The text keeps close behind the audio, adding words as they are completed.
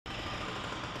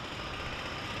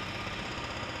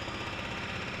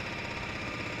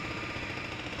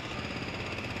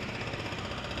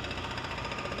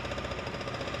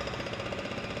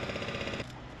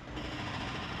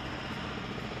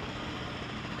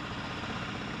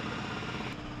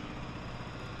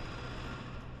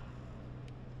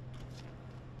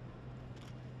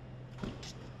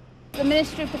the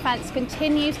Ministry of Defence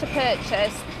continues to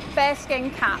purchase bearskin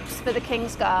caps for the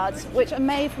King's Guards, which are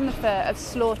made from the fur of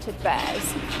slaughtered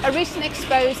bears. A recent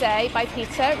expose by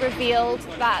PETA revealed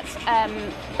that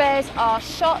bears are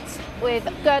shot with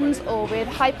guns or with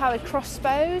high-powered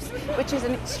crossbows, which is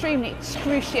an extremely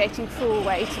excruciating, cruel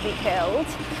way to be killed.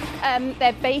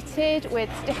 They're baited with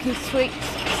sticky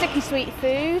sweet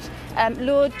food,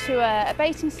 lured to a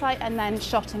baiting site and then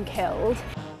shot and killed.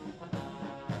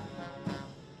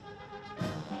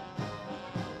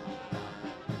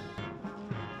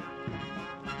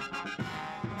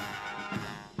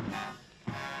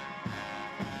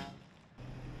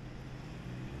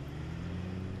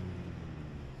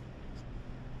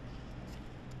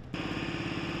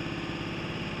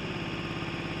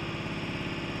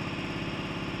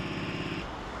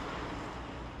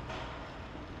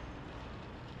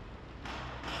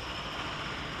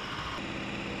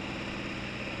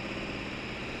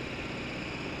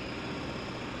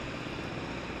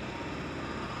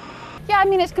 Yeah, I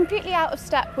mean, it's completely out of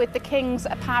step with the King's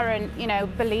apparent,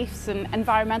 beliefs and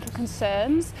environmental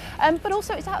concerns, but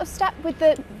also it's out of step with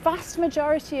the vast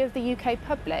majority of the UK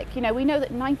public. We know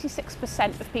that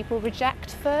 96% of people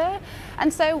reject fur,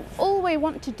 and so all we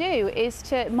want to do is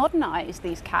to modernise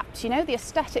these caps. The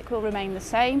aesthetic will remain the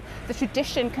same, the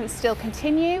tradition can still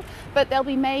continue, but they'll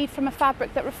be made from a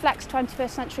fabric that reflects 21st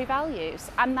century values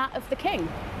and that of the King.